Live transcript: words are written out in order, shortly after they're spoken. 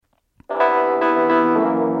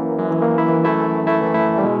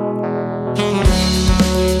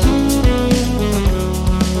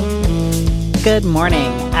Good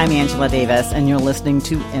morning. I'm Angela Davis, and you're listening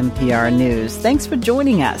to NPR News. Thanks for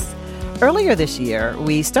joining us. Earlier this year,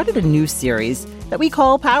 we started a new series that we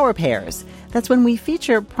call Power Pairs. That's when we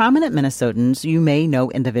feature prominent Minnesotans you may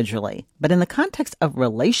know individually. But in the context of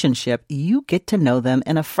relationship, you get to know them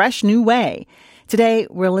in a fresh new way. Today,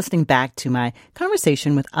 we're listening back to my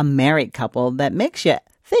conversation with a married couple that makes you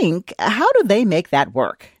think, how do they make that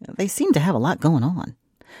work? They seem to have a lot going on.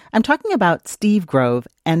 I'm talking about Steve Grove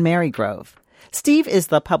and Mary Grove. Steve is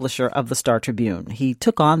the publisher of the Star Tribune. He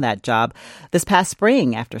took on that job this past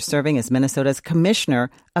spring after serving as Minnesota's commissioner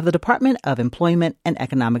of the Department of Employment and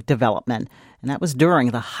Economic Development, and that was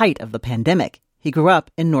during the height of the pandemic. He grew up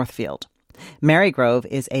in Northfield. Mary Grove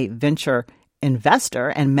is a venture investor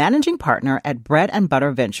and managing partner at Bread and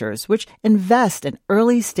Butter Ventures, which invest in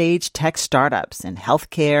early-stage tech startups in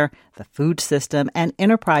healthcare, the food system, and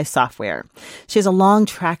enterprise software. She has a long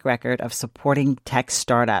track record of supporting tech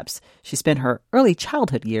startups. She spent her early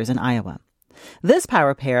childhood years in Iowa. This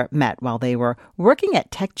power pair met while they were working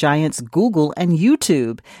at tech giants Google and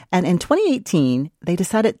YouTube, and in 2018, they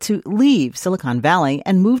decided to leave Silicon Valley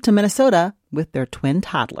and move to Minnesota with their twin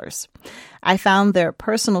toddlers. I found their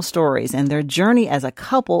personal stories and their journey as a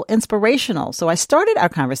couple inspirational, so I started our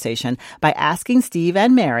conversation by asking Steve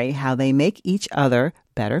and Mary how they make each other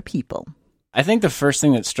better people. I think the first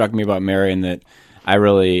thing that struck me about Mary and that I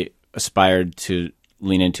really aspired to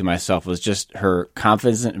lean into myself was just her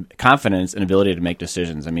confidence and ability to make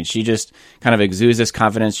decisions. I mean, she just kind of exudes this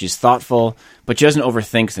confidence. She's thoughtful, but she doesn't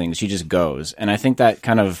overthink things. She just goes. And I think that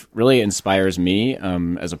kind of really inspires me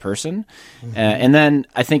as a person. Mm-hmm. And then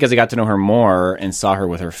I think as I got to know her more and saw her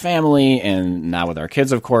with her family and now with our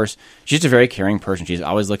kids, of course, she's just a very caring person. She's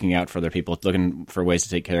always looking out for other people, looking for ways to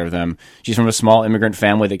take care of them. She's from a small immigrant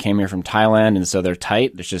family that came here from Thailand, and so they're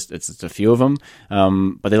tight. It's just a few of them,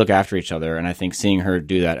 but they look after each other. And I think seeing her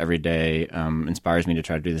do that every day inspires me to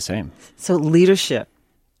try to do the same. So leadership,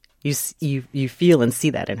 you feel and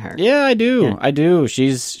see that in her. Yeah, I do. Yeah. I do.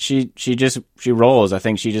 She rolls. I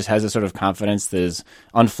think she just has a sort of confidence that is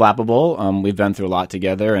unflappable. We've been through a lot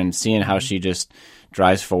together, and seeing how she just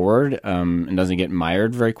drives forward and doesn't get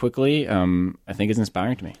mired very quickly, I think is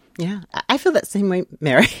inspiring to me. Yeah, I feel that same way,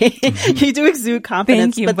 Mary. You do exude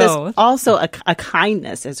confidence, but both. There's also a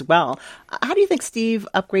kindness as well. How do you think Steve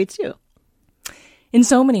upgrades you? In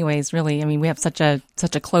so many ways, really. I mean, we have such a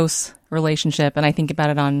close relationship, and I think about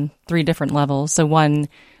it on 3 different levels. So one,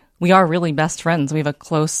 we are really best friends. We have a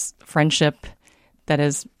close friendship that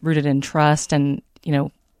is rooted in trust and,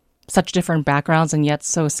 such different backgrounds and yet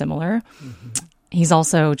so similar. Mm-hmm. He's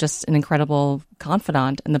also just an incredible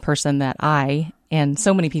confidant and the person that I and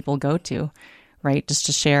so many people go to, right? Just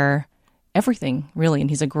to share everything, really. And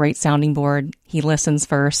he's a great sounding board. He listens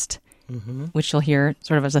first, mm-hmm. which you'll hear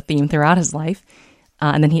sort of as a theme throughout his life.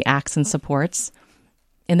 And then he acts and supports.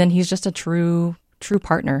 And then he's just a true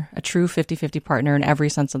partner, a true 50-50 partner in every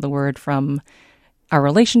sense of the word, from our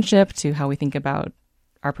relationship to how we think about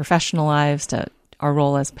our professional lives to our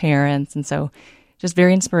role as parents. And so just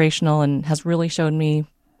very inspirational and has really showed me,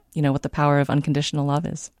 what the power of unconditional love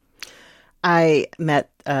is. I met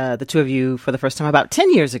the two of you for the first time about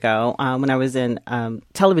 10 years ago when I was in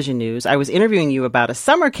television news. I was interviewing you about a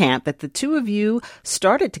summer camp that the two of you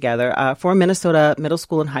started together for Minnesota middle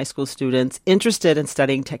school and high school students interested in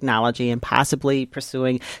studying technology and possibly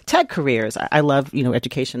pursuing tech careers. I love,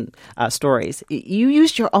 education stories. You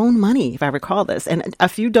used your own money, if I recall this, and a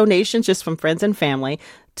few donations just from friends and family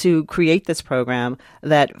to create this program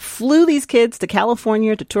that flew these kids to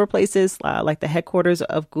California to tour places like the headquarters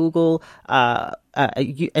of Google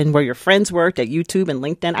and where your friends worked at YouTube and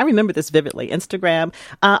LinkedIn. I remember this vividly. Instagram.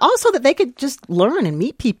 Also that they could just learn and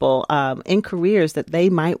meet people in careers that they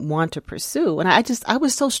might want to pursue. And I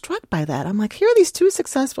was so struck by that. I'm like, here are these 2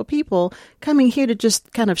 successful people coming here to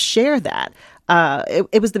just kind of share that.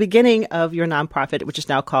 It was the beginning of your nonprofit, which is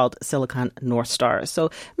now called Silicon North Stars.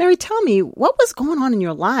 So, Mary, tell me, what was going on in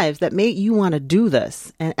your lives that made you want to do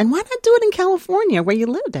this? And why not do it in California, where you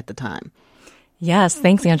lived at the time? Yes,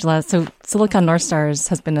 thanks, Angela. So Silicon North Stars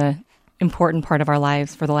has been an important part of our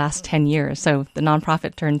lives for the last 10 years. So the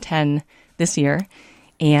nonprofit turned 10 this year.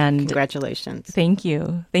 And congratulations. Thank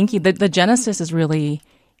you. Thank you. The genesis is really,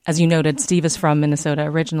 as you noted, Steve is from Minnesota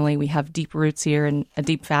originally. We have deep roots here and a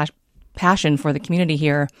deep passion for the community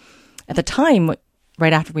here. At the time,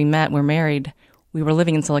 right after we met, we're married, we were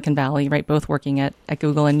living in Silicon Valley, right, both working at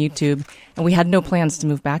Google and YouTube, and we had no plans to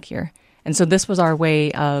move back here. And so this was our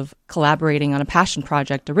way of collaborating on a passion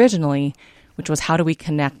project originally, which was how do we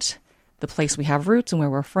connect the place we have roots and where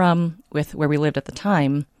we're from with where we lived at the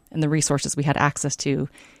time and the resources we had access to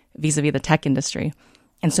vis-a-vis the tech industry.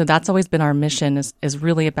 And so that's always been our mission is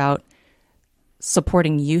really about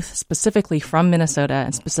supporting youth specifically from Minnesota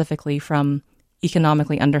and specifically from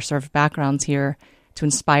economically underserved backgrounds here to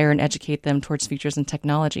inspire and educate them towards futures in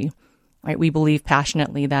technology. Right? We believe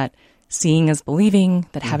passionately that seeing is believing,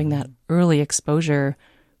 that having that early exposure,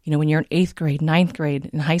 when you're in 8th grade, 9th grade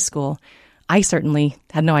in high school, I certainly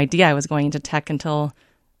had no idea I was going into tech until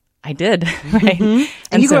I did, right? Mm-hmm.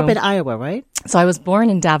 And you grew up in Iowa, right? So I was born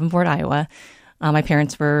in Davenport, Iowa. My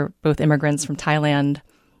parents were both immigrants from Thailand,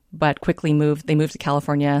 but quickly moved to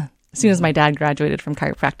California as soon as my dad graduated from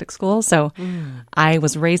chiropractic school. So I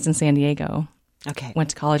was raised in San Diego. Okay. Went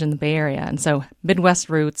to college in the Bay Area. And so Midwest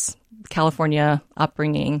roots, California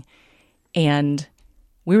upbringing, and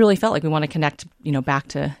we really felt like we want to connect, back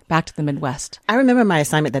to the Midwest. I remember my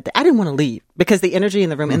assignment that day. I didn't want to leave because the energy in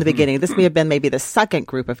the room in the beginning, this may have been maybe the second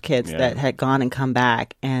group of kids that had gone and come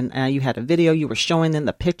back. And you had a video, you were showing them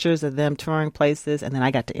the pictures of them touring places. And then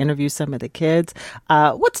I got to interview some of the kids.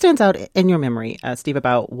 What stands out in your memory, Steve,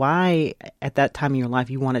 about why at that time in your life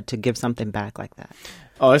you wanted to give something back like that?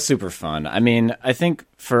 Oh, it's super fun. I mean, I think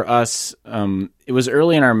for us, it was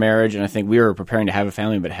early in our marriage, and I think we were preparing to have a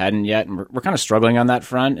family but hadn't yet, and we're kind of struggling on that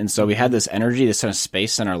front. And so we had this energy, this kind of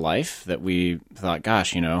space in our life that we thought,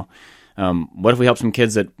 gosh, what if we helped some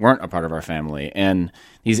kids that weren't a part of our family? And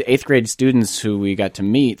these 8th grade students who we got to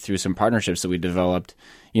meet through some partnerships that we developed,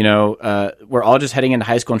 we're all just heading into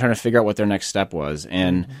high school and trying to figure out what their next step was.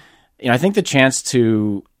 And I think the chance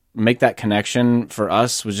to make that connection for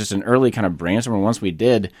us was just an early kind of brainstorm. Once we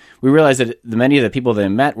did, we realized that many of the people they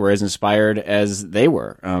met were as inspired as they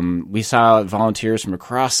were. We saw volunteers from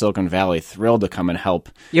across Silicon Valley thrilled to come and help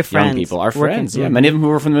young people, our friends. Yeah, many of them who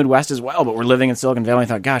were from the Midwest as well, but were living in Silicon Valley. I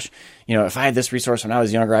thought, gosh, if I had this resource when I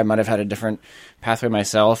was younger, I might have had a different pathway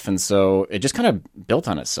myself. And so it just kind of built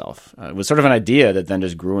on itself. It was sort of an idea that then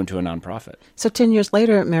just grew into a nonprofit. So 10 years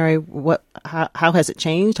later, Mary, how has it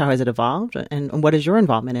changed? How has it evolved? And what is your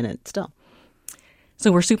involvement in it still?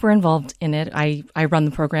 So we're super involved in it. I run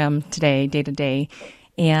the program today, day to day.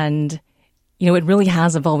 And, it really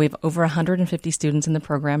has evolved. We have over 150 students in the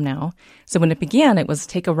program now. So when it began, it was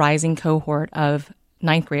take a rising cohort of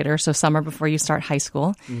 9th graders, so summer before you start high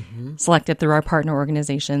school, selected through our partner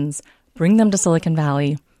organizations, bring them to Silicon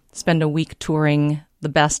Valley, spend a week touring the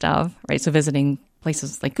best of, right? So visiting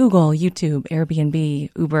places like Google, YouTube, Airbnb,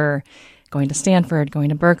 Uber, going to Stanford, going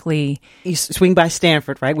to Berkeley. You swing by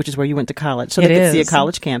Stanford, right? Which is where you went to college. So they could see a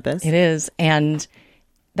college campus. It is. And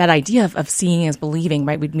that idea of seeing is believing,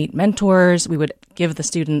 right? We'd meet mentors. We would give the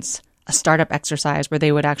students a startup exercise where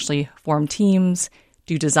they would actually form teams,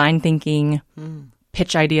 do design thinking,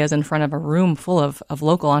 pitch ideas in front of a room full of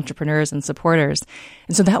local entrepreneurs and supporters.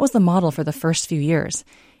 And so that was the model for the first few years.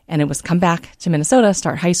 And it was come back to Minnesota,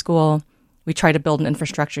 start high school. We try to build an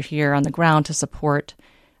infrastructure here on the ground to support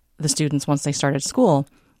the students once they started school.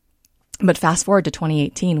 But fast forward to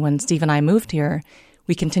 2018, when Steve and I moved here,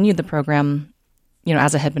 we continued the program,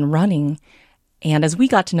 as it had been running. And as we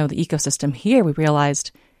got to know the ecosystem here, we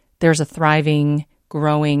realized there's a thriving,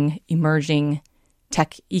 growing, emerging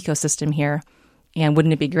tech ecosystem here. And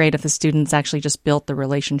wouldn't it be great if the students actually just built the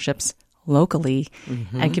relationships locally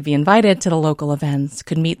and could be invited to the local events,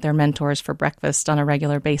 could meet their mentors for breakfast on a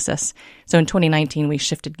regular basis? So in 2019, we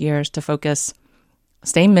shifted gears to focus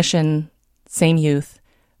same mission, same youth,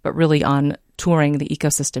 but really on touring the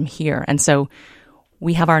ecosystem here. And so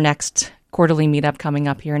we have our next quarterly meetup coming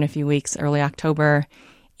up here in a few weeks, early October,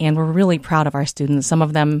 and we're really proud of our students. Some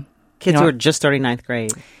of them... Kids who are just starting 9th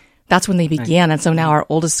grade. That's when they began. Right. And so now our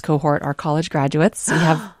oldest cohort are college graduates. We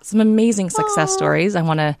have some amazing success stories. I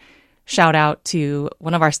want to shout out to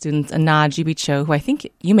one of our students, Anna Jibicho, who I think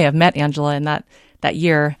you may have met, Angela, in that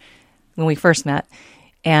year when we first met.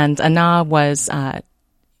 And Anna was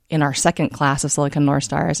in our second class of Silicon North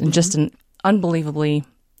Stars and just an unbelievably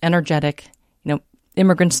energetic,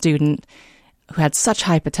 immigrant student who had such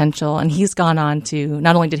high potential. And he's gone on to,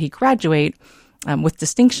 not only did he graduate with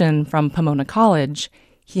distinction from Pomona College,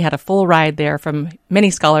 he had a full ride there from many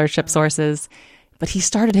scholarship sources, but he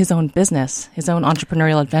started his own business, his own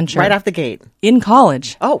entrepreneurial adventure. Right off the gate. In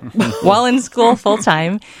college. Oh. While in school full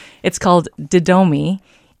time. It's called Didomi,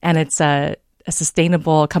 and it's a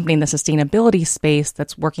sustainable company in the sustainability space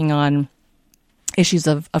that's working on issues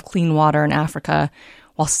of clean water in Africa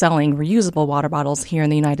while selling reusable water bottles here in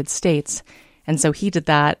the United States. And so he did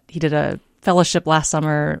that. He did a fellowship last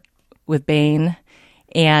summer with Bain,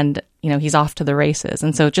 and he's off to the races.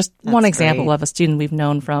 And so just that's one example of a student we've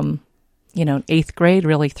known from, 8th grade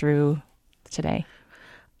really through today.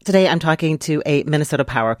 Today, I'm talking to a Minnesota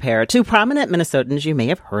power pair, two prominent Minnesotans you may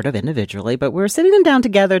have heard of individually, but we're sitting them down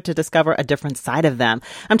together to discover a different side of them.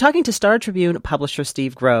 I'm talking to Star Tribune publisher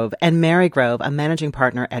Steve Grove and Mary Grove, a managing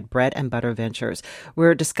partner at Bread and Butter Ventures.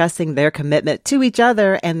 We're discussing their commitment to each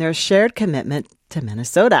other and their shared commitment to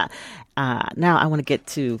Minnesota. Now, I want to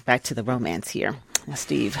get back to the romance here. Now,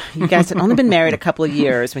 Steve, you guys had only been married a couple of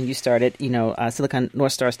years when you started, Silicon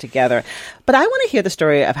North Stars together. But I want to hear the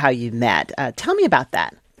story of how you met. Tell me about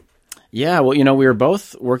that. Yeah, well, we were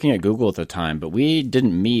both working at Google at the time, but we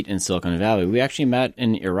didn't meet in Silicon Valley. We actually met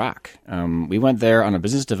in Iraq. We went there on a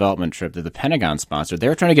business development trip that the Pentagon sponsored. They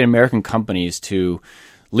were trying to get American companies to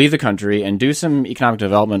leave the country and do some economic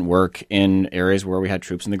development work in areas where we had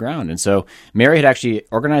troops in the ground. And so Mary had actually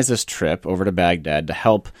organized this trip over to Baghdad to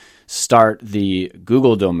help start the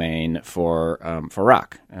Google domain for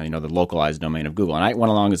Iraq, the localized domain of Google. And I went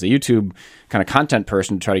along as a YouTube kind of content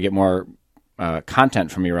person to try to get more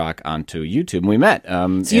content from Iraq onto YouTube. And we met.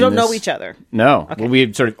 So you don't know each other? No. Okay. Well,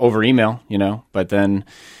 we sort of over email, but then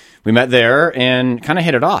we met there and kind of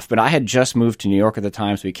hit it off. But I had just moved to New York at the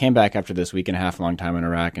time, so we came back after this week and a half long time in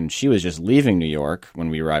Iraq, and she was just leaving New York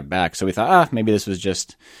when we arrived back. So we thought, maybe this was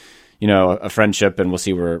just, a friendship, and we'll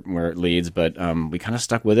see where it leads. But we kind of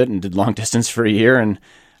stuck with it and did long distance for a year, and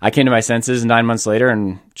I came to my senses 9 months later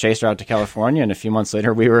and chased her out to California, and a few months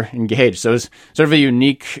later we were engaged. So it was sort of a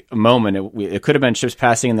unique moment. It could have been ships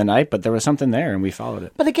passing in the night, but there was something there, and we followed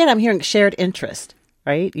it. But again, I'm hearing shared interest,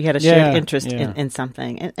 right? You had a shared interest in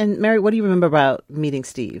something. And Mary, what do you remember about meeting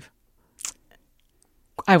Steve?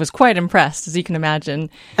 I was quite impressed, as you can imagine.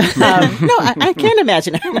 No, I can't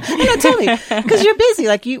imagine. Tell me, because you're busy.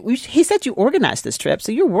 Like he said, you organized this trip,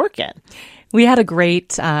 so you're working. We had a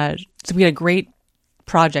great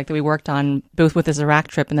project that we worked on both with this Iraq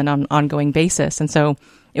trip and then on an ongoing basis. And so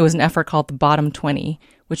it was an effort called the Bottom 20,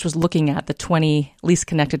 which was looking at the 20 least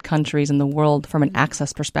connected countries in the world from an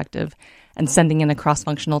access perspective and sending in a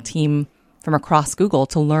cross-functional team from across Google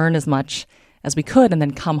to learn as much as we could and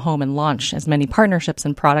then come home and launch as many partnerships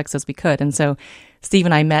and products as we could. And so Steve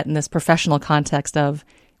and I met in this professional context of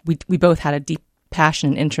we both had a deep passion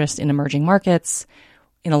and interest in emerging markets,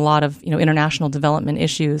 in a lot of international development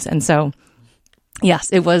issues. And so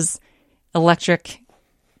yes, it was electric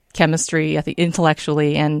chemistry, I think,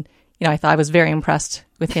 intellectually, and I thought I was very impressed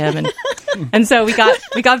with him, and and so we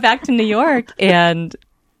got back to New York and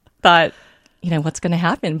thought, what's going to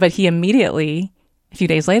happen? But he immediately, a few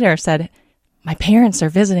days later, said, "My parents are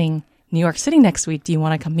visiting New York City next week. Do you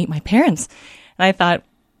want to come meet my parents?" And I thought,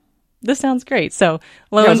 this sounds great. So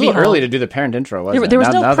lo and behold, it was a little early to do the parent intro, wasn't it? There was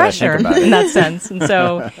no pressure in that sense, and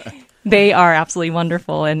so they are absolutely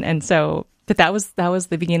wonderful, and so. But that was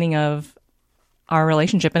the beginning of our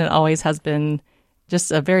relationship, and it always has been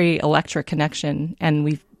just a very electric connection, and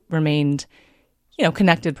we've remained,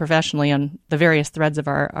 connected professionally on the various threads of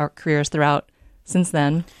our careers throughout since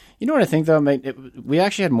then. You know what I think, though? We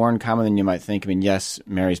actually had more in common than you might think. Yes,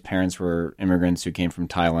 Mary's parents were immigrants who came from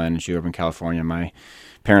Thailand, and she grew up in California. My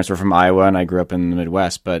parents were from Iowa, and I grew up in the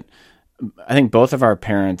Midwest, but I think both of our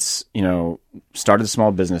parents, started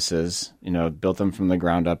small businesses, built them from the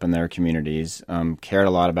ground up in their communities, cared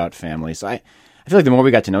a lot about family. So I feel like the more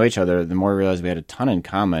we got to know each other, the more we realized we had a ton in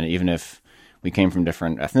common, even if we came from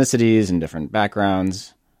different ethnicities and different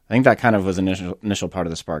backgrounds. I think that kind of was initial part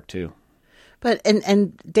of the spark too. But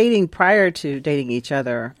and dating prior to dating each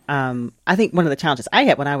other, I think one of the challenges I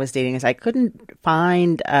had when I was dating is I couldn't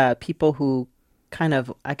find people who kind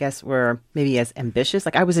of, I guess, were maybe as ambitious.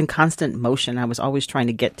 Like I was in constant motion. I was always trying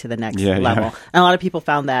to get to the next level. Yeah. And a lot of people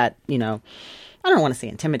found that, I don't want to say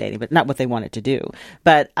intimidating, but not what they wanted to do.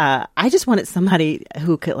 But I just wanted somebody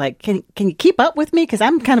who could can you keep up with me? Because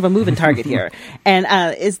I'm kind of a moving target here. And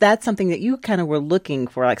is that something that you kind of were looking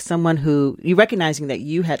for, like someone who, you recognizing that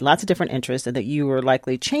you had lots of different interests and that you were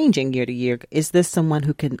likely changing year to year? Is this someone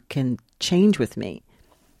who can change with me?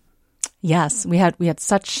 Yes, we had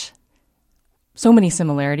so many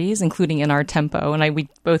similarities, including in our tempo. And we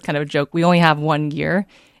both kind of joke, we only have 1 year,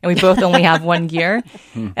 and we both only have 1 year.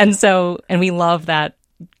 And we love that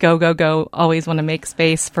go, always want to make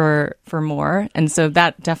space for more. And so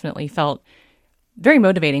that definitely felt very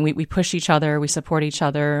motivating. We push each other, we support each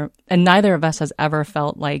other, and neither of us has ever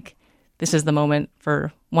felt like this is the moment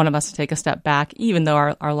for one of us to take a step back, even though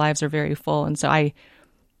our lives are very full. And so I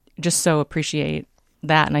just so appreciate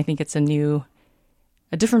that. And I think it's a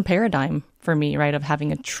different paradigm for me, right, of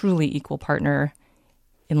having a truly equal partner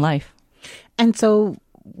in life. And so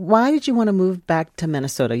why did you want to move back to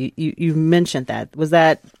Minnesota? You mentioned that. Was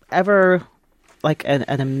that ever like an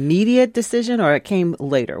immediate decision, or it came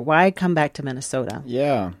later? Why come back to Minnesota?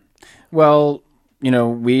 Yeah. Well,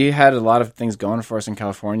 we had a lot of things going for us in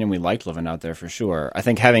California, and we liked living out there for sure. I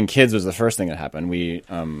think having kids was the first thing that happened. We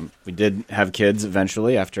did have kids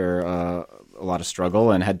eventually after a lot of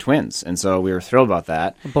struggle, and had twins, and so we were thrilled about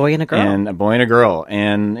that. A boy and a girl. And a boy and a girl.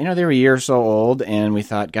 And, they were a year or so old, and we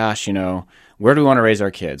thought, gosh, where do we want to raise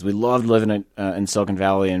our kids? We loved living in Silicon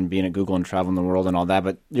Valley and being at Google and traveling the world and all that,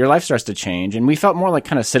 but your life starts to change, and we felt more like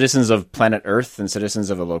kind of citizens of planet Earth than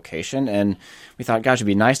citizens of a location, and we thought, gosh, it'd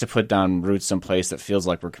be nice to put down roots someplace that feels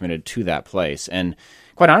like we're committed to that place. And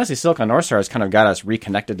quite honestly, Silicon North Star has kind of got us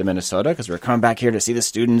reconnected to Minnesota, because we're coming back here to see the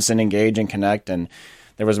students and engage and connect, and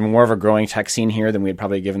there was more of a growing tech scene here than we had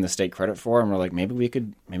probably given the state credit for, and we're like, maybe we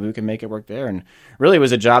could make it work there. And really, it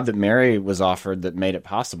was a job that Mary was offered that made it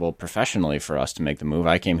possible professionally for us to make the move.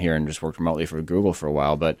 I came here and just worked remotely for Google for a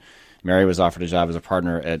while, but Mary was offered a job as a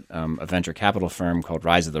partner at a venture capital firm called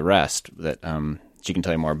Rise of the Rest that she can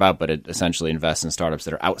tell you more about, but it essentially invests in startups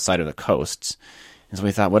that are outside of the coasts. And so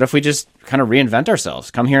we thought, what if we just kind of reinvent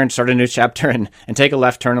ourselves, come here and start a new chapter and take a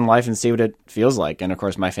left turn in life and see what it feels like. And of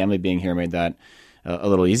course, my family being here made that a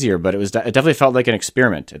little easier, but it definitely felt like an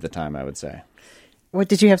experiment at the time, I would say. What,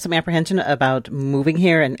 did you have some apprehension about moving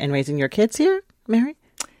here and raising your kids here, Mary?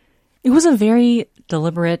 It was a very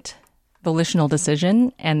deliberate, volitional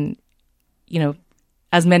decision, and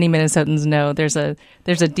as many Minnesotans know, there's a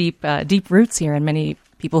deep roots here, and many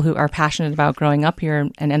people who are passionate about growing up here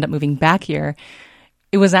and end up moving back here.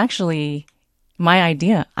 It was actually my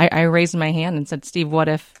idea. I raised my hand and said, Steve,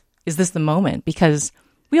 is this the moment? Because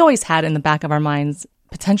we always had in the back of our minds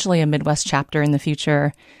potentially a Midwest chapter in the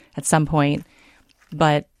future at some point,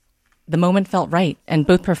 but the moment felt right, and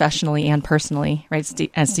both professionally and personally, right?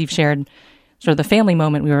 As Steve shared, sort of the family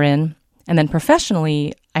moment we were in, and then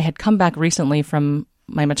professionally, I had come back recently from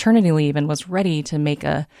my maternity leave and was ready to make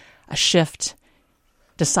a shift,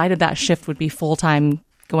 decided that shift would be full-time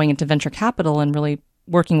going into venture capital and really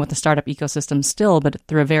working with the startup ecosystem still, but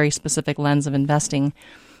through a very specific lens of investing.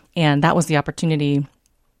 And that was the opportunity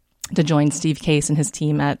to join Steve Case and his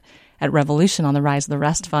team at Revolution on the Rise of the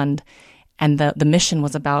Rest Fund. And the mission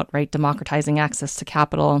was about, right, democratizing access to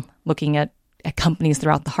capital, looking at companies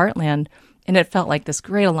throughout the heartland. And it felt like this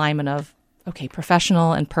great alignment of, okay,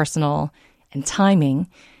 professional and personal and timing.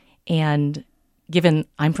 And given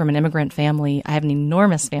I'm from an immigrant family, I have an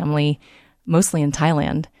enormous family, mostly in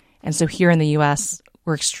Thailand. And so here in the U.S.,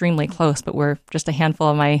 we're extremely close, but we're just a handful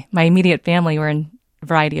of my immediate family. We're in a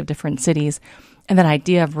variety of different cities. And that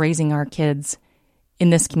idea of raising our kids in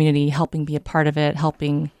this community, helping be a part of it,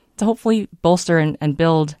 helping to hopefully bolster and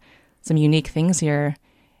build some unique things here,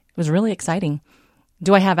 was really exciting.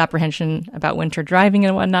 Do I have apprehension about winter driving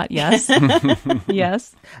and whatnot? Yes.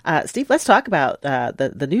 Yes. Steve, let's talk about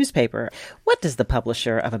the newspaper. What does the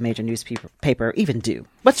publisher of a major newspaper even do?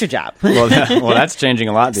 What's your job? Well, that's changing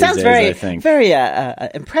a lot these days, I think. Very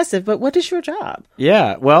impressive, but what is your job?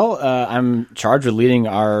 Yeah, well, I'm charged with leading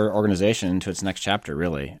our organization to its next chapter,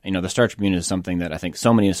 really. The Star Tribune is something that I think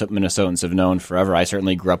so many Minnesotans have known forever. I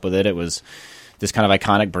certainly grew up with it. It was this kind of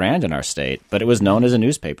iconic brand in our state, but it was known as a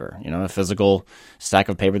newspaper, a physical stack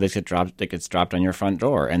of paper that gets dropped on your front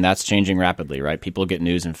door. And that's changing rapidly, right? People get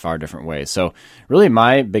news in far different ways. So really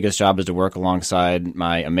my biggest job is to work alongside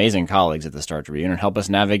my amazing colleagues at the Star Tribune and help us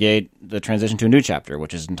navigate the transition to a new chapter,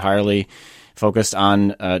 which is entirely focused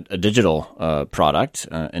on a digital product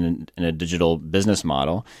and a digital business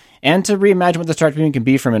model, and to reimagine what the Star Tribune can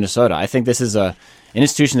be for Minnesota. I think this is an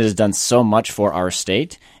institution that has done so much for our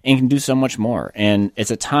state and can do so much more. And it's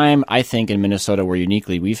a time, I think, in Minnesota where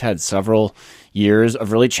uniquely we've had several years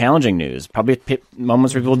of really challenging news, probably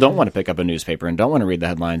moments where people don't want to pick up a newspaper and don't want to read the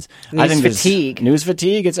headlines. News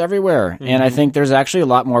fatigue. It's everywhere. Mm-hmm. And I think there's actually a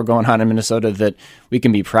lot more going on in Minnesota that we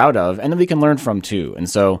can be proud of and that we can learn from too. And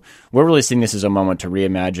so we're really seeing this as a moment to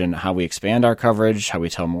reimagine how we expand our coverage, how we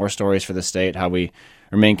tell more stories for the state, how we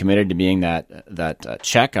remain committed to being that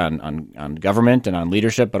check on government and on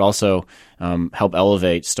leadership, but also help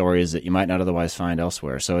elevate stories that you might not otherwise find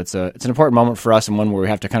elsewhere. So it's an important moment for us, and one where we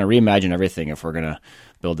have to kind of reimagine everything if we're going to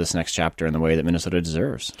build this next chapter in the way that Minnesota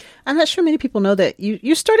deserves. I'm not sure many people know that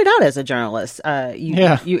you started out as a journalist.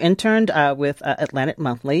 You interned with Atlantic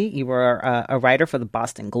Monthly. You were a writer for the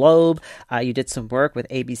Boston Globe. You did some work with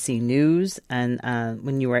ABC News, and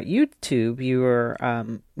when you were at YouTube,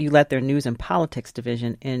 you led their news and politics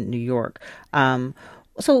division in New York.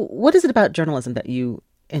 So what is it about journalism that you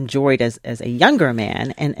enjoyed as a younger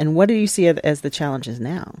man, and what do you see as the challenges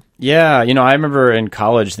now? Yeah, I remember in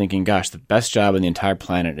college thinking, gosh, the best job on the entire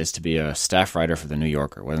planet is to be a staff writer for the New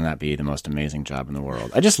Yorker. Wouldn't that be the most amazing job in the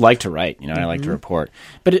world? I just like to write, I like to report.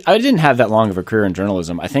 But I didn't have that long of a career in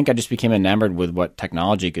journalism. I think I just became enamored with what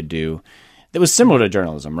technology could do that was similar to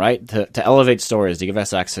journalism, right? To elevate stories, to give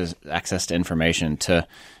us access to information, to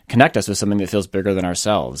connect us with something that feels bigger than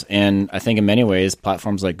ourselves. And I think in many ways,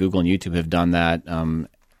 platforms like Google and YouTube have done that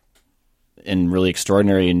in really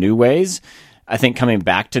extraordinary and new ways. I think coming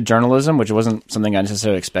back to journalism, which wasn't something I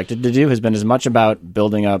necessarily expected to do, has been as much about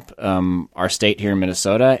building up our state here in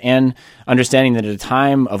Minnesota and understanding that at a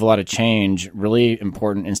time of a lot of change, really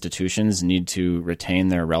important institutions need to retain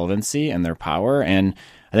their relevancy and their power. And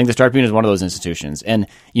I think the Startup Union is one of those institutions. And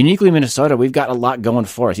uniquely in Minnesota, we've got a lot going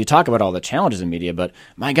for us. You talk about all the challenges in media, but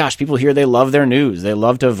my gosh, people here, they love their news. They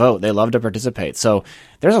love to vote. They love to participate. So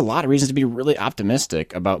there's a lot of reasons to be really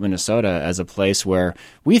optimistic about Minnesota as a place where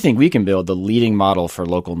we think we can build the leading model for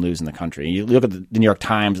local news in the country. You look at the New York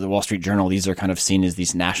Times, the Wall Street Journal, these are kind of seen as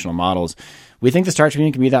these national models. We think the Startup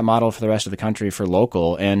Union can be that model for the rest of the country for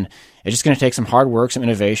local. And it's just going to take some hard work, some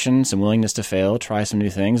innovation, some willingness to fail, try some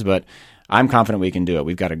new things. But I'm confident we can do it.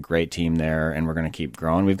 We've got a great team there, and we're going to keep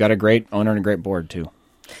growing. We've got a great owner and a great board, too.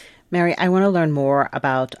 Mary, I want to learn more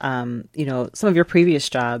about, some of your previous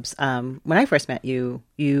jobs. When I first met you,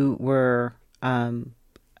 you were, I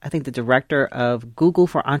think, the director of Google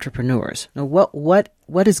for Entrepreneurs. Now,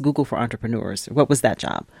 what is Google for Entrepreneurs? What was that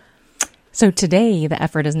job? So today, the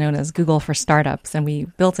effort is known as Google for Startups, and we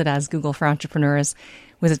built it as Google for Entrepreneurs.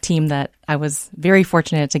 It was a team that I was very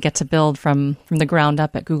fortunate to get to build from the ground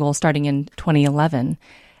up at Google starting in 2011.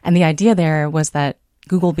 And the idea there was that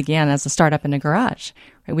Google began as a startup in a garage.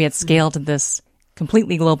 Right? We had scaled this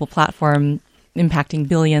completely global platform impacting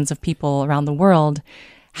billions of people around the world.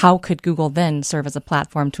 How could Google then serve as a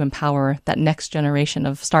platform to empower that next generation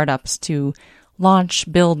of startups to launch,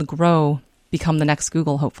 build, grow, become the next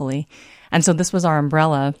Google, hopefully? And so this was our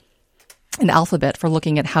umbrella and alphabet for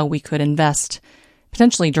looking at how we could invest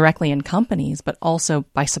potentially directly in companies, but also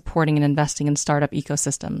by supporting and investing in startup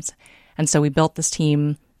ecosystems. And so we built this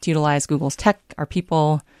team to utilize Google's tech, our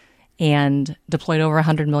people, and deployed over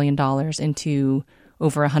 $100 million into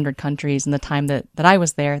over 100 countries. In the time that I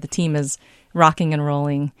was there, the team is rocking and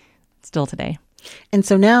rolling still today. And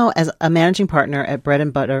so now, as a managing partner at Bread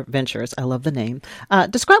and Butter Ventures, I love the name,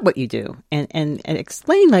 describe what you do and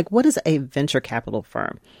explain, what is a venture capital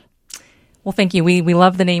firm? Well, thank you. We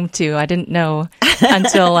love the name, too. I didn't know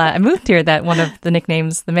until I moved here that one of the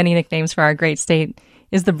nicknames, the many nicknames for our great state,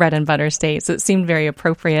 is the Bread and Butter State. So it seemed very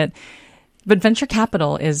appropriate. But venture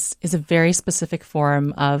capital is a very specific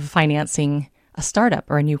form of financing a startup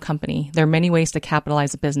or a new company. There are many ways to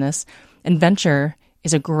capitalize a business, and venture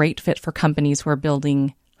is a great fit for companies who are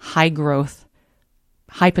building high growth,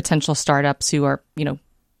 high potential startups who are,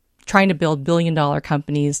 trying to build billion-dollar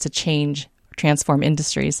companies to change, transform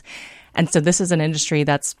industries. And so this is an industry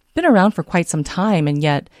that's been around for quite some time. And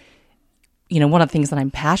yet, one of the things that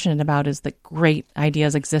I'm passionate about is that great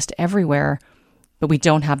ideas exist everywhere, but we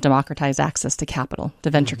don't have democratized access to capital, to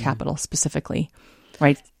venture capital specifically,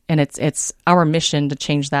 right? And it's our mission to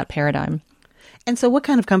change that paradigm. And so what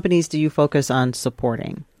kind of companies do you focus on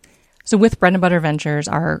supporting? So with Bread and Butter Ventures,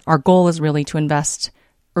 our goal is really to invest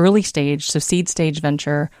early stage, so seed stage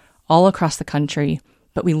venture all across the country,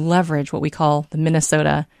 but we leverage what we call the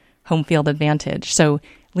Minnesota home field advantage. So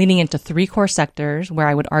leaning into 3 core sectors where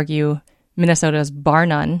I would argue Minnesota is bar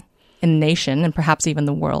none in the nation and perhaps even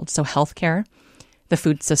the world. So healthcare, the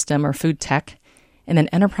food system or food tech, and then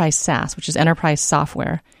enterprise SaaS, which is enterprise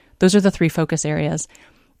software. Those are the 3 focus areas.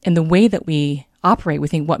 And the way that we operate, we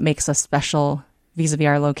think what makes us special vis-a-vis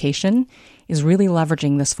our location is really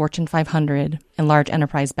leveraging this Fortune 500 and large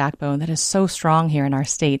enterprise backbone that is so strong here in our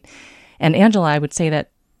state. And Angela, I would say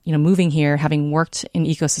that, moving here, having worked in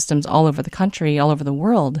ecosystems all over the country, all over the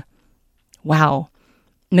world, wow,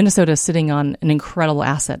 Minnesota is sitting on an incredible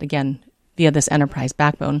asset, again, via this enterprise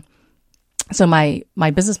backbone. So my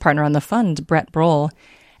business partner on the fund, Brett Brohl,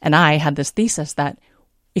 and I had this thesis that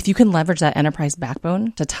if you can leverage that enterprise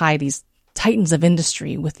backbone to tie these titans of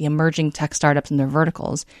industry with the emerging tech startups and their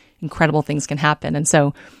verticals, incredible things can happen. And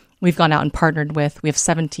so we've gone out and partnered we have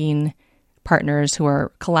 17 partners who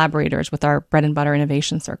are collaborators with our Bread and Butter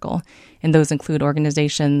Innovation Circle. And those include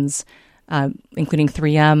organizations including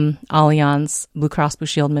 3M, Allianz, Blue Cross Blue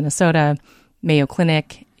Shield Minnesota, Mayo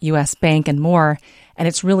Clinic, U.S. Bank, and more. And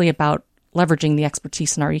it's really about leveraging the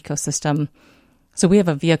expertise in our ecosystem. So we have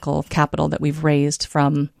a vehicle of capital that we've raised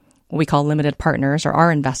from what we call limited partners or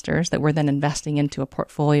our investors that we're then investing into a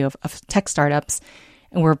portfolio of tech startups.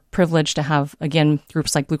 And we're privileged to have, again,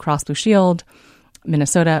 groups like Blue Cross Blue Shield,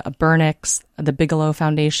 Minnesota, Burnix, the Bigelow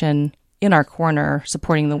Foundation in our corner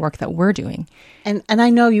supporting the work that we're doing. And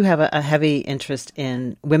I know you have a heavy interest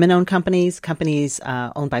in women-owned companies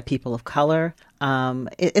owned by people of color.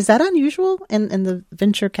 Is that unusual in the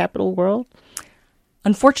venture capital world?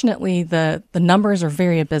 Unfortunately, the numbers are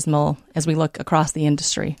very abysmal as we look across the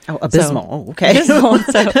industry. Oh, abysmal. So, okay. Abysmal.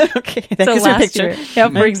 So, okay. That gives you a picture. Year,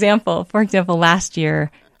 for example, last year,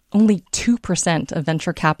 only 2% of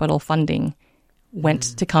venture capital funding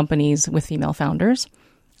went to companies with female founders.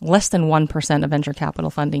 Less than 1% of venture capital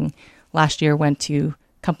funding last year went to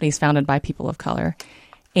companies founded by people of color.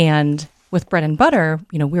 And with Bread and Butter,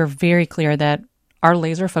 we're very clear that our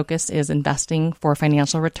laser focus is investing for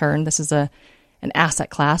financial return. This is an asset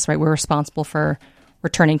class, right? We're responsible for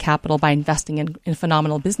returning capital by investing in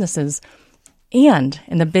phenomenal businesses. And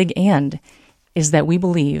the big and is that we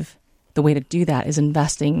believe the way to do that is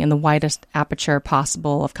investing in the widest aperture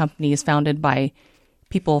possible of companies founded by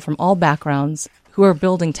people from all backgrounds who are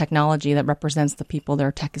building technology that represents the people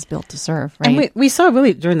their tech is built to serve, right? And we saw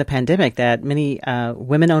really during the pandemic that many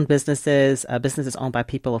women-owned businesses, businesses owned by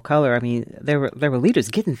people of color, I mean, there were leaders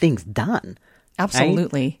getting things done.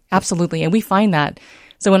 Absolutely. Right? Absolutely. And we find that.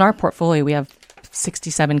 So in our portfolio, we have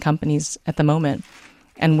 67 companies at the moment.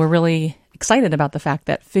 And we're really excited about the fact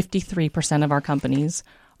that 53% of our companies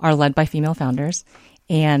are led by female founders.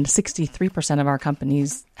 And 63% of our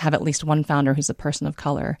companies have at least one founder who's a person of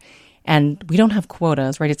color. And we don't have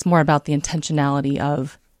quotas, right? It's more about the intentionality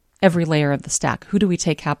of every layer of the stack. Who do we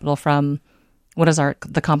take capital from? What does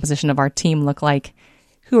the composition of our team look like?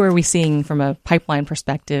 Who are we seeing from a pipeline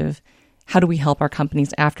perspective? How do we help our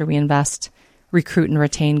companies after we invest, recruit and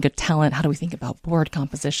retain good talent? How do we think about board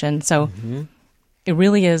composition? So it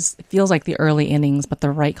really is, it feels like the early innings, but the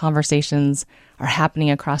right conversations are happening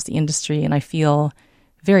across the industry. And I feel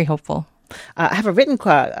very hopeful. I have a written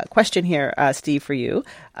question here, Steve, for you.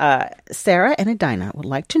 Sarah and Edina would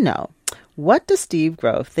like to know, what does Steve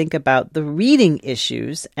Grove think about the reading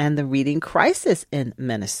issues and the reading crisis in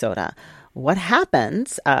Minnesota? What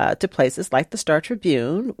happens to places like the Star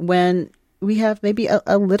Tribune when we have maybe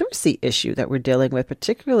a literacy issue that we're dealing with,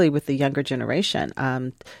 particularly with the younger generation?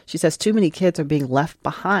 She says too many kids are being left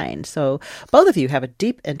behind. So both of you have a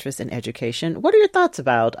deep interest in education. What are your thoughts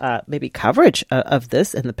about maybe coverage of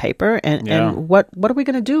this in the paper? And what are we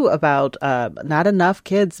going to do about not enough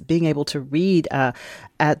kids being able to read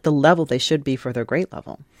at the level they should be for their grade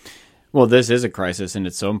level? Well, this is a crisis, and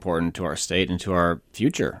it's so important to our state and to our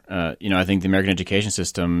future. I think the American education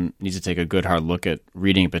system needs to take a good hard look at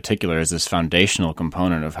reading in particular as this foundational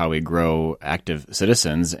component of how we grow active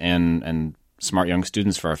citizens and smart young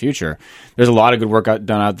students for our future. There's a lot of good work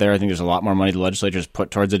done out there. I think there's a lot more money the legislature has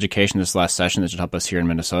put towards education this last session that should help us here in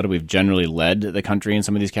Minnesota. We've generally led the country in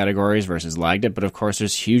some of these categories versus lagged it. But of course,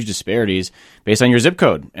 there's huge disparities based on your zip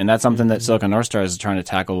code. And that's something that Silicon North Stars is trying to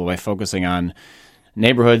tackle by focusing on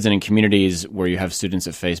neighborhoods and in communities where you have students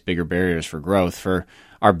that face bigger barriers for growth. For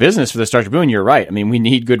our business, for the Star Tribune, you're right. I mean, we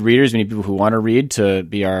need good readers. We need people who want to read to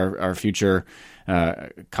be our future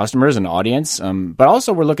customers and audience. But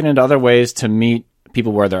also we're looking into other ways to meet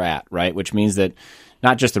people where they're at, right? Which means that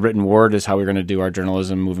not just the written word is how we're going to do our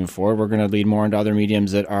journalism moving forward. We're going to lead more into other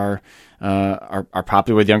mediums that are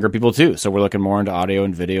popular with younger people too. So we're looking more into audio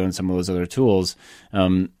and video and some of those other tools.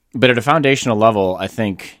 But at a foundational level, I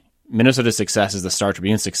think Minnesota's success is the Star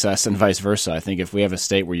Tribune's success and vice versa. I think if we have a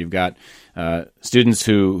state where you've got students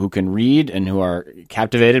who can read and who are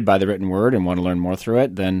captivated by the written word and want to learn more through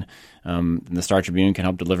it, then the Star Tribune can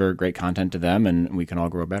help deliver great content to them and we can all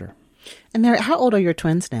grow better. And Mary, how old are your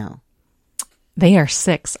twins now? They are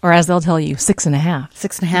 6, or as they'll tell you, 6.5.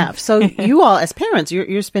 6.5. So you all, as parents,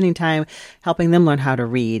 you're spending time helping them learn how to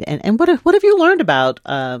read. And what have you learned about,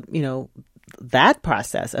 that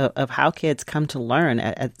process of how kids come to learn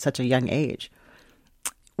at such a young age?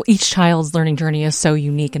 Well, each child's learning journey is so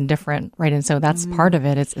unique and different, right? And so that's part of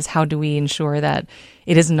it is how do we ensure that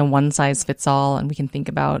it isn't a one size fits all and we can think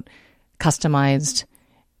about customized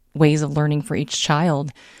ways of learning for each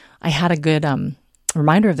child. I had a good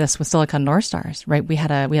reminder of this with Silicon North Stars, right? We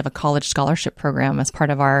have a college scholarship program as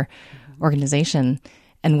part of our organization.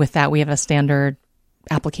 And with that, we have a standard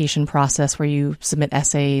application process where you submit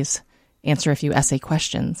essays, answer a few essay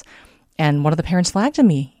questions. And one of the parents flagged to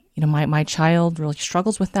me, my child really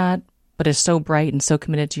struggles with that, but is so bright and so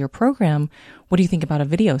committed to your program. What do you think about a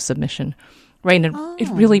video submission? Right. And it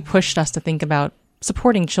really pushed us to think about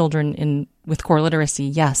supporting children with core literacy.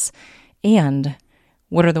 Yes. And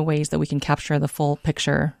what are the ways that we can capture the full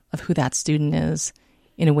picture of who that student is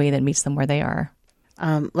in a way that meets them where they are?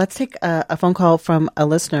 Let's take a phone call from a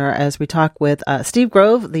listener as we talk with Steve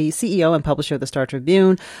Grove, the CEO and publisher of the Star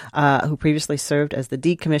Tribune, who previously served as the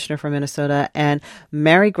Deed Commissioner for Minnesota, and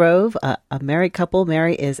Mary Grove, a married couple.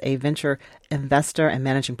 Mary is a venture investor and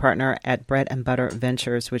managing partner at Bread and Butter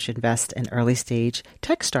Ventures, which invests in early-stage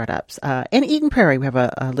tech startups. In Eden Prairie, we have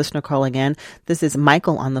a listener calling in. This is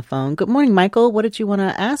Michael on the phone. Good morning, Michael. What did you want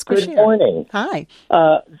to ask or share? Good morning. Hi.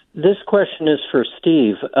 This question is for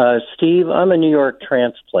Steve. Steve, I'm a New York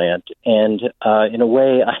transplant, and in a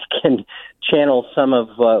way I can channel some of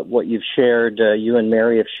what you've shared, you and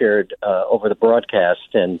Mary have shared over the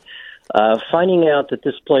broadcast, and finding out that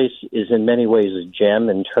this place is in many ways a gem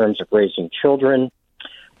in terms of raising children,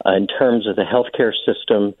 in terms of the healthcare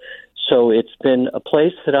system. So it's been a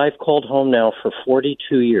place that I've called home now for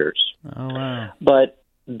 42 years. Oh, wow. But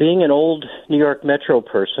being an old New York Metro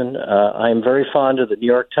person, I'm very fond of the New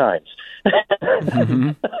York Times.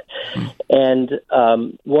 Mm-hmm. And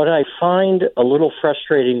what I find a little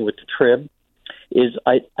frustrating with the Trib is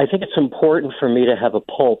I think it's important for me to have a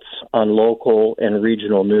pulse on local and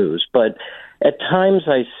regional news. But at times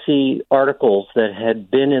I see articles that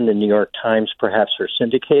had been in the New York Times perhaps are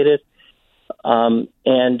syndicated.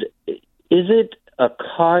 And is it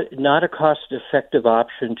not a cost-effective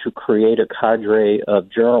option to create a cadre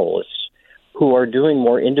of journalists who are doing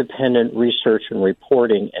more independent research and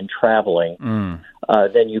reporting and traveling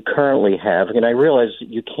than you currently have? And I realize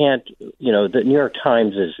you can't, the New York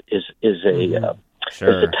Times is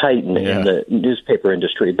a titan in the newspaper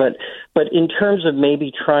industry. But in terms of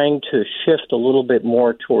maybe trying to shift a little bit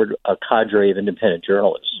more toward a cadre of independent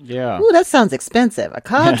journalists. Yeah. Ooh, that sounds expensive. A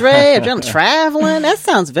cadre of journalists traveling. That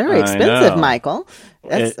sounds very expensive, Michael.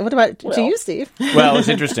 What about to you, Steve? Well, it's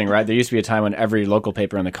interesting, right? There used to be a time when every local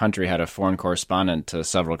paper in the country had a foreign correspondent to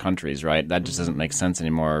several countries, right? That just doesn't make sense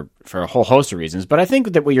anymore for a whole host of reasons. But I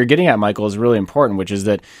think that what you're getting at, Michael, is really important, which is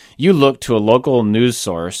that you look to a local news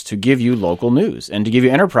source to give you local news and to give you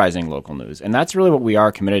enterprising local news. And that's really what we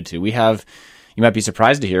are committed to. We have, you might be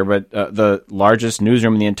surprised to hear, but the largest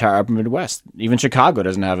newsroom in the entire upper Midwest. Even Chicago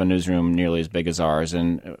doesn't have a newsroom nearly as big as ours.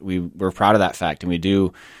 And we're proud of that fact. And we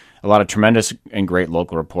do a lot of tremendous and great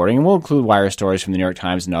local reporting. And we'll include wire stories from the New York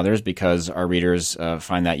Times and others because our readers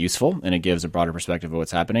find that useful and it gives a broader perspective of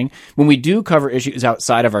what's happening. When we do cover issues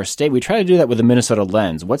outside of our state, we try to do that with a Minnesota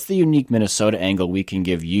lens. What's the unique Minnesota angle we can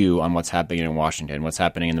give you on what's happening in Washington, what's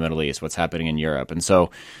happening in the Middle East, what's happening in Europe? And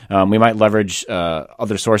so we might leverage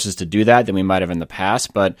other sources to do that than we might have in the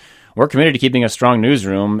past, but we're committed to keeping a strong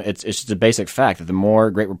newsroom. It's just a basic fact that the more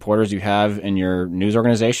great reporters you have in your news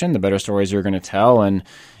organization, the better stories you're going to tell. And,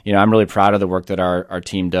 I'm really proud of the work that our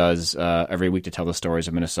team does every week to tell the stories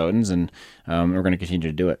of Minnesotans, and we're going to continue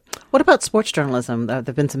to do it. What about sports journalism? There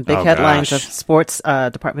have been some big headlines of sports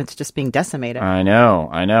departments just being decimated. I know.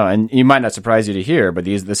 And you might not surprise you to hear, but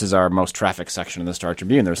this is our most trafficked section of the Star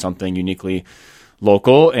Tribune. There's something uniquely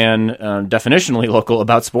local and definitionally local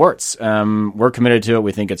about sports. We're committed to it.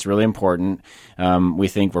 We think it's really important. We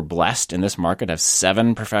think we're blessed in this market to have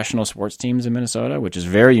 7 professional sports teams in Minnesota, which is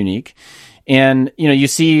very unique. And, you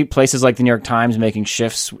see places like the New York Times making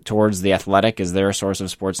shifts towards The Athletic as their source of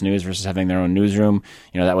sports news versus having their own newsroom.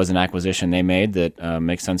 That was an acquisition they made that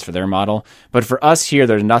makes sense for their model. But for us here,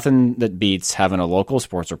 there's nothing that beats having a local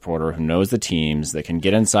sports reporter who knows the teams, that can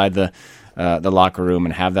get inside the locker room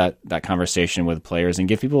and have that conversation with players and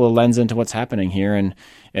give people a lens into what's happening here. And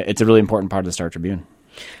it's a really important part of the Star Tribune.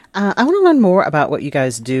 I want to learn more about what you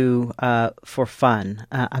guys do for fun.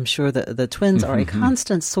 I'm sure the twins are a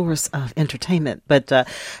constant source of entertainment. But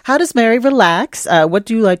how does Mary relax? What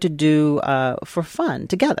do you like to do for fun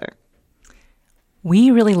together?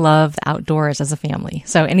 We really love the outdoors as a family.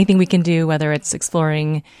 So anything we can do, whether it's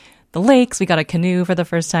exploring the lakes, we got a canoe for the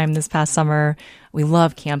first time this past summer. We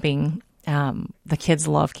love camping. The kids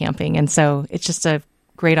love camping. And so it's just a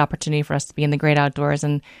great opportunity for us to be in the great outdoors.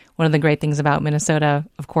 And one of the great things about Minnesota,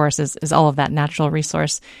 of course, is all of that natural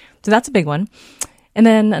resource. So that's a big one. And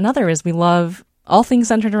then another is we love all things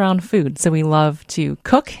centered around food. So we love to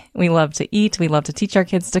cook. We love to eat. We love to teach our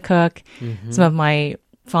kids to cook. Mm-hmm. Some of my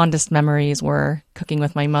fondest memories were cooking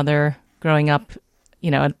with my mother growing up,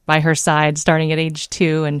 by her side, starting at age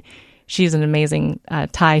 2. And she's an amazing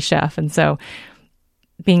Thai chef. And so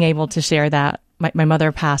being able to share that, my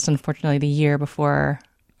mother passed, unfortunately, the year before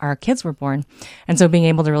our kids were born. And so being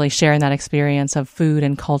able to really share in that experience of food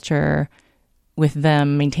and culture with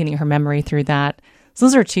them, maintaining her memory through that. So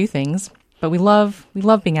those are 2 things. But we love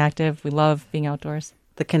being active. We love being outdoors.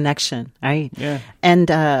 The connection, right? Yeah. And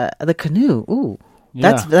the canoe. Ooh.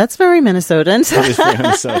 Yeah. That's very Minnesotan. That is very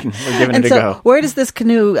Minnesotan. We're giving it a go. Where does this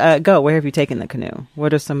canoe go? Where have you taken the canoe?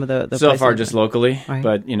 What are some of the so places? far just locally, right.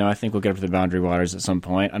 But I think we'll get up to the Boundary Waters at some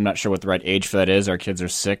point. I'm not sure what the right age for that is. Our kids are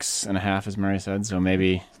 6.5, as Mary said, so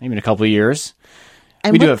maybe in a couple of years.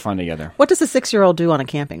 And we do have fun together. What does a 6-year-old do on a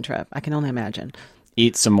camping trip? I can only imagine.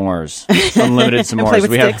 eat s'mores, unlimited s'mores. Play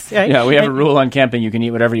with we sticks, have, right? Yeah, we have a rule on camping: you can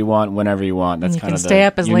eat whatever you want, whenever you want. That's you kind can of stay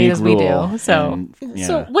up as late unique as we rule. do. So, And, yeah.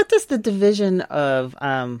 So, what does the division of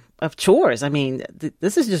chores? I mean,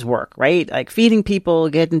 this is just work, right? Like feeding people,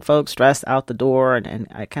 getting folks dressed out the door, and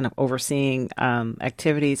kind of overseeing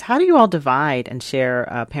activities. How do you all divide and share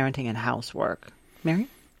parenting and housework, Mary?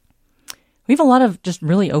 we have a lot of just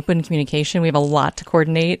really open communication. We have a lot to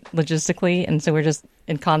coordinate logistically, and so we're just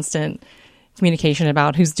in constant communication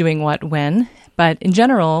about who's doing what when. But in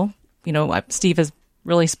general, you know, Steve has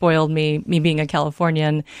really spoiled me being a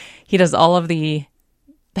Californian. He does all of the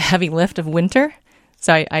heavy lift of winter.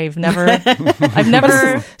 So I've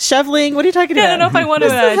never Shoveling? What are you talking about? I don't know if I want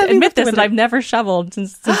to admit this, that I've never shoveled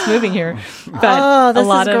since moving here. But this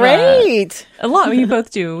is great. A lot. We both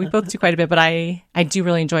do quite a bit, but I do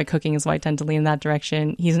really enjoy cooking, so I tend to lean in that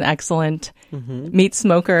direction. He's an excellent meat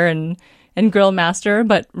smoker and grill master,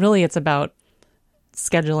 but really it's about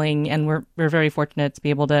scheduling, and we're very fortunate to be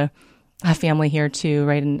able to have family here too,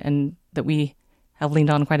 right? And that we have leaned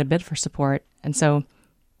on quite a bit for support. And so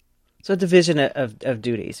division of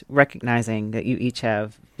duties, recognizing that you each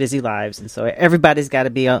have busy lives, and so everybody's got to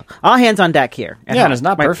be all hands on deck here. Yeah, and it's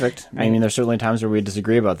not perfect. Right. I mean, there's certainly times where we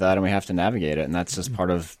disagree about that, and we have to navigate it, and that's just part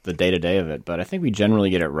of the day-to-day of it. But I think we generally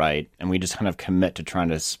get it right, and we just kind of commit to trying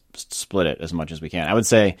to split it as much as we can. I would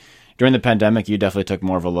say during the pandemic, you definitely took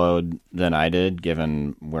more of a load than I did,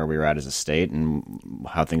 given where we were at as a state and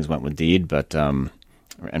how things went with Deed, but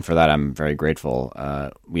and for that, I'm very grateful.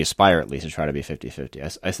 We aspire at least to try to be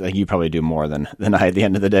 50-50. I think you probably do more than I at the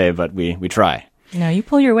end of the day, but we try. No, you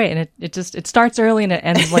pull your weight, and it starts early and it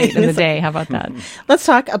ends late in the day. How about that? Let's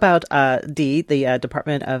talk about Deed, the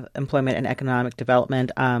Department of Employment and Economic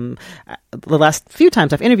Development. The last few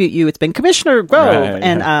times I've interviewed you, it's been Commissioner Grove, right,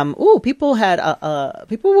 and yeah.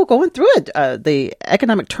 people were going through it. The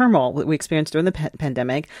economic turmoil we experienced during the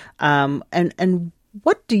pandemic, and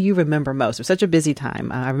what do you remember most? It was such a busy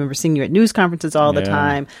time. I remember seeing you at news conferences all the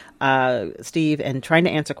time, Steve, and trying to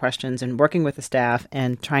answer questions and working with the staff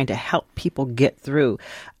and trying to help people get through.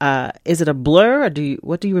 Is it a blur, or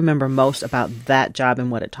what do you remember most about that job and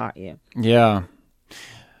what it taught you? Yeah.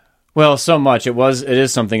 Well, so much. It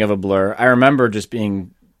is something of a blur. I remember just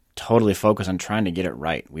being totally focused on trying to get it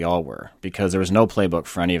right. We all were, because there was no playbook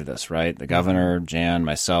for any of this, right? The governor, Jan,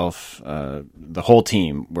 myself, the whole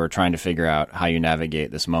team were trying to figure out how you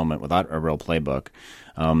navigate this moment without a real playbook.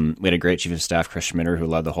 We had a great chief of staff, Chris Schmitter, who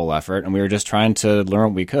led the whole effort, and we were just trying to learn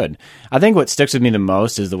what we could. I think what sticks with me the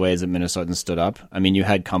most is the ways that Minnesotans stood up. I mean, you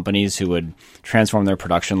had companies who would transform their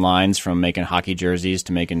production lines from making hockey jerseys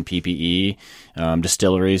to making PPE,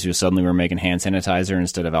 distilleries who suddenly were making hand sanitizer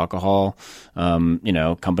instead of alcohol,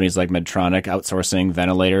 companies like Medtronic outsourcing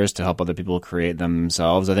ventilators to help other people create them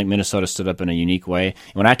themselves. I think Minnesota stood up in a unique way.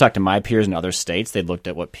 When I talked to my peers in other states, they looked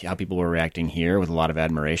at how people were reacting here with a lot of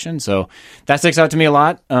admiration. So that sticks out to me a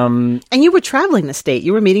lot. And you were traveling the state.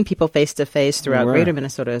 You were meeting people face to face throughout greater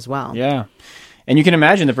Minnesota as well. Yeah. And you can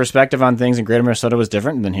imagine the perspective on things in greater Minnesota was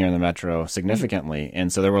different than here in the metro significantly.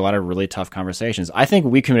 And so there were a lot of really tough conversations. I think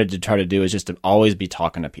what we committed to try to do is just to always be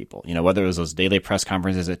talking to people, whether it was those daily press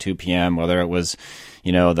conferences at 2 p.m., whether it was,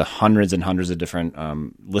 the hundreds and hundreds of different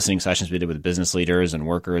listening sessions we did with business leaders and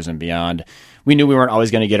workers and beyond. We knew we weren't always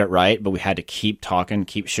going to get it right, but we had to keep talking,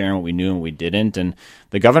 keep sharing what we knew and what we didn't. And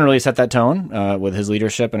the governor really set that tone with his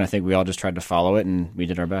leadership, and I think we all just tried to follow it, and we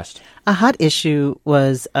did our best. A hot issue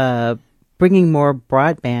was bringing more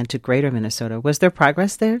broadband to greater Minnesota. Was there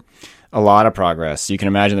progress there? A lot of progress. You can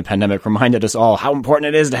imagine the pandemic reminded us all how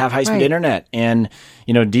important it is to have high-speed internet. And,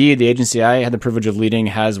 Deed, the agency I had the privilege of leading,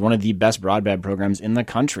 has one of the best broadband programs in the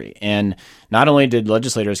country. And not only did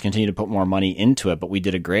legislators continue to put more money into it, but we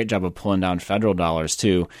did a great job of pulling down federal dollars,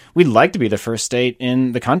 too. We'd like to be the first state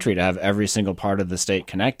in the country to have every single part of the state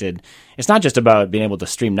connected. It's not just about being able to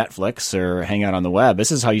stream Netflix or hang out on the web.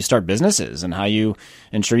 This is how you start businesses and how you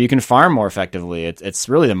ensure you can farm more effectively. It's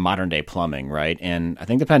really the modern-day plumbing, right? And I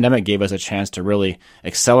think the pandemic gave us a chance to really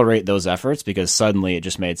accelerate those efforts, because suddenly it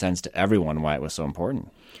just made sense to everyone why it was so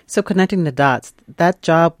important. So connecting the dots, that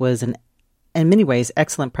job was in many ways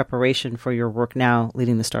excellent preparation for your work now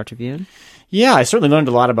leading the Star Tribune. Yeah, I certainly learned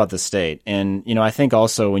a lot about the state. And, I think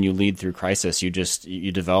also when you lead through crisis, you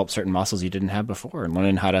develop certain muscles you didn't have before, and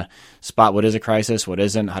learning how to spot what is a crisis, what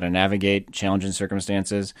isn't, how to navigate challenging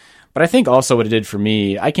circumstances. But I think also what it did for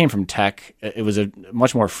me, I came from tech. It was a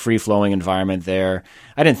much more free-flowing environment there.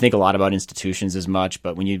 I didn't think a lot about institutions as much,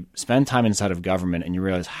 but when you spend time inside of government and you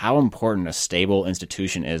realize how important a stable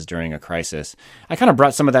institution is during a crisis, I kind of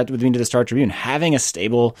brought some of that with me to the Star Tribune. Star-Tribune, having a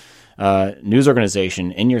stable news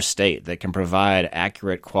organization in your state that can provide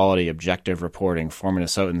accurate, quality, objective reporting for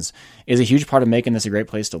Minnesotans is a huge part of making this a great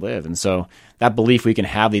place to live. And so that belief we can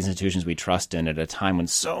have these institutions we trust in at a time when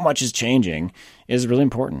so much is changing is really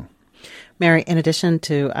important. Mary, in addition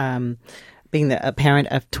to being a parent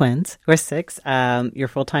of twins who are 6, your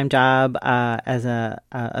full-time job as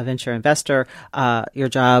a venture investor, your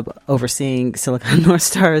job overseeing Silicon North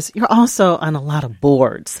Stars, you're also on a lot of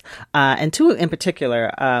boards, and 2 in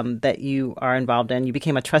particular that you are involved in. You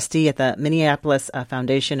became a trustee at the Minneapolis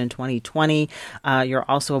Foundation in 2020. You're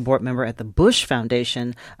also a board member at the Bush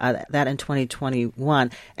Foundation, that in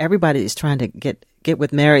 2021. Everybody is trying to get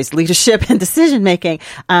with Mary's leadership and decision making.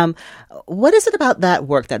 What is it about that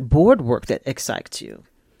work, that board work, that excites you?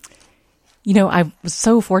 You know, I was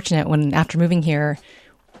so fortunate when, after moving here,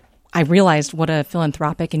 I realized what a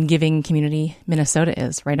philanthropic and giving community Minnesota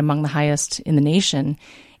is, right, among the highest in the nation.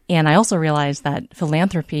 And I also realized that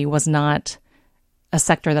philanthropy was not a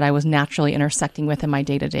sector that I was naturally intersecting with in my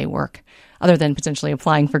day-to-day work, other than potentially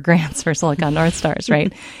applying for grants for Silicon North Stars,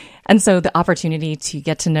 right? And so the opportunity to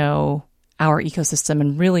get to know our ecosystem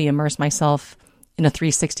and really immerse myself in a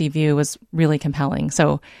 360 view was really compelling.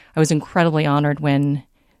 So I was incredibly honored when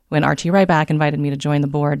R.T. Ryback invited me to join the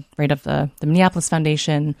board, right, of the Minneapolis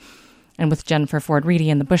Foundation, and with Jennifer Ford Reedy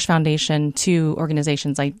and the Bush Foundation, 2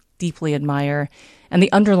 organizations I deeply admire, and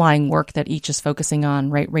the underlying work that each is focusing on,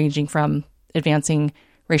 right, ranging from advancing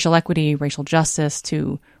racial equity, racial justice,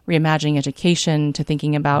 to reimagining education, to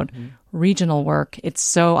thinking about regional work. It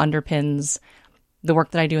so underpins the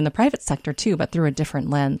work that I do in the private sector too, but through a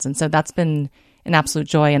different lens. And so that's been an absolute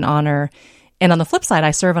joy and honor. And on the flip side,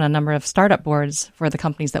 I serve on a number of startup boards for the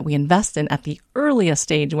companies that we invest in at the earliest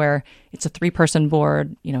stage, where it's a 3-person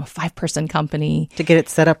board, a 5-person company. To get it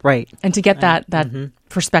set up right. And to get that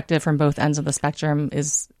perspective from both ends of the spectrum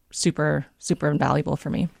is super, super invaluable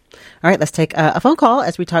for me. All right, let's take a phone call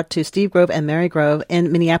as we talk to Steve Grove and Mary Grove.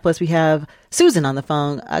 In Minneapolis, we have Susan on the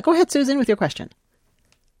phone. Go ahead, Susan, with your question.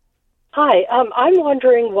 Hi, I'm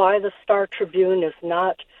wondering why the Star-Tribune is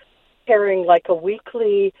not carrying like a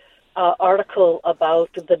weekly article about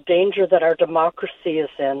the danger that our democracy is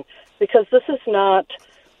in, because this is not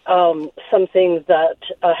something that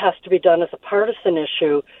has to be done as a partisan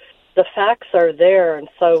issue. The facts are there, and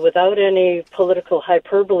so without any political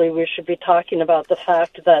hyperbole, we should be talking about the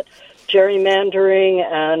fact that gerrymandering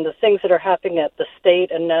and the things that are happening at the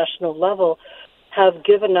state and national level have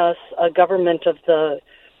given us a government of the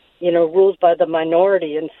ruled by the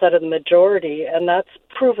minority instead of the majority. And that's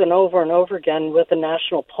proven over and over again with the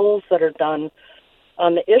national polls that are done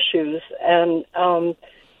on the issues. And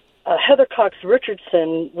Heather Cox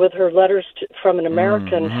Richardson, with her letters from an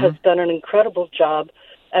American, has done an incredible job.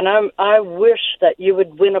 And I wish that you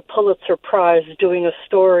would win a Pulitzer Prize doing a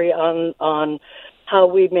story on how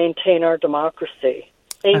we maintain our democracy.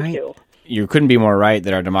 Thank you. You couldn't be more right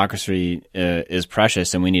that our democracy is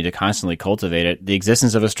precious and we need to constantly cultivate it. The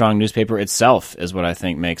existence of a strong newspaper itself is what I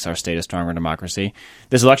think makes our state a stronger democracy.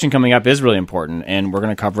 This election coming up is really important, and we're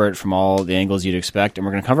going to cover it from all the angles you'd expect, and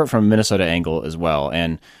we're going to cover it from a Minnesota angle as well,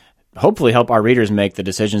 and hopefully help our readers make the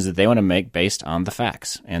decisions that they want to make based on the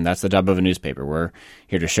facts. And that's the job of a newspaper. We're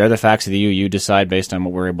here to share the facts with you. You decide based on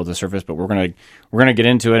what we're able to surface, but we're going to get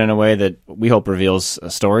into it in a way that we hope reveals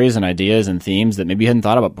stories and ideas and themes that maybe you hadn't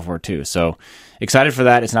thought about before too. So excited for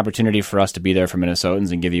that. It's an opportunity for us to be there for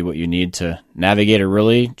Minnesotans and give you what you need to navigate a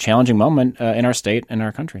really challenging moment in our state and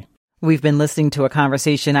our country. We've been listening to a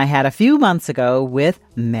conversation I had a few months ago with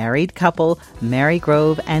married couple Mary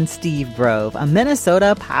Grove and Steve Grove, a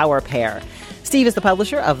Minnesota power pair. Steve is the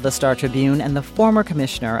publisher of the Star-Tribune and the former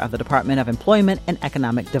commissioner of the Department of Employment and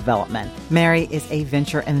Economic Development. Mary is a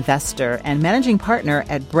venture investor and managing partner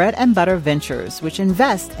at Bread and Butter Ventures, which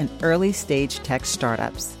invests in early-stage tech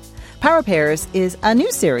startups. Power Pairs is a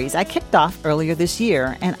new series I kicked off earlier this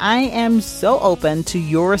year, and I am so open to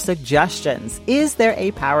your suggestions. Is there a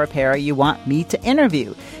power pair you want me to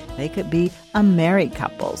interview? They could be a married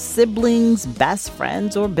couple, siblings, best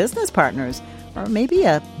friends, or business partners, or maybe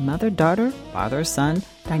a mother-daughter, father-son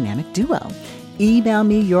dynamic duo. Email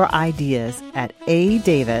me your ideas at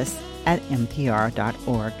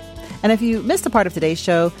adavis@npr.org. And if you missed a part of today's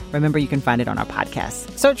show, remember you can find it on our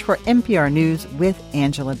podcast. Search for NPR News with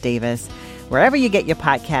Angela Davis. Wherever you get your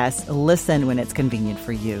podcasts, listen when it's convenient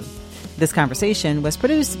for you. This conversation was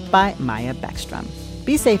produced by Maya Beckstrom.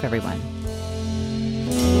 Be safe, everyone.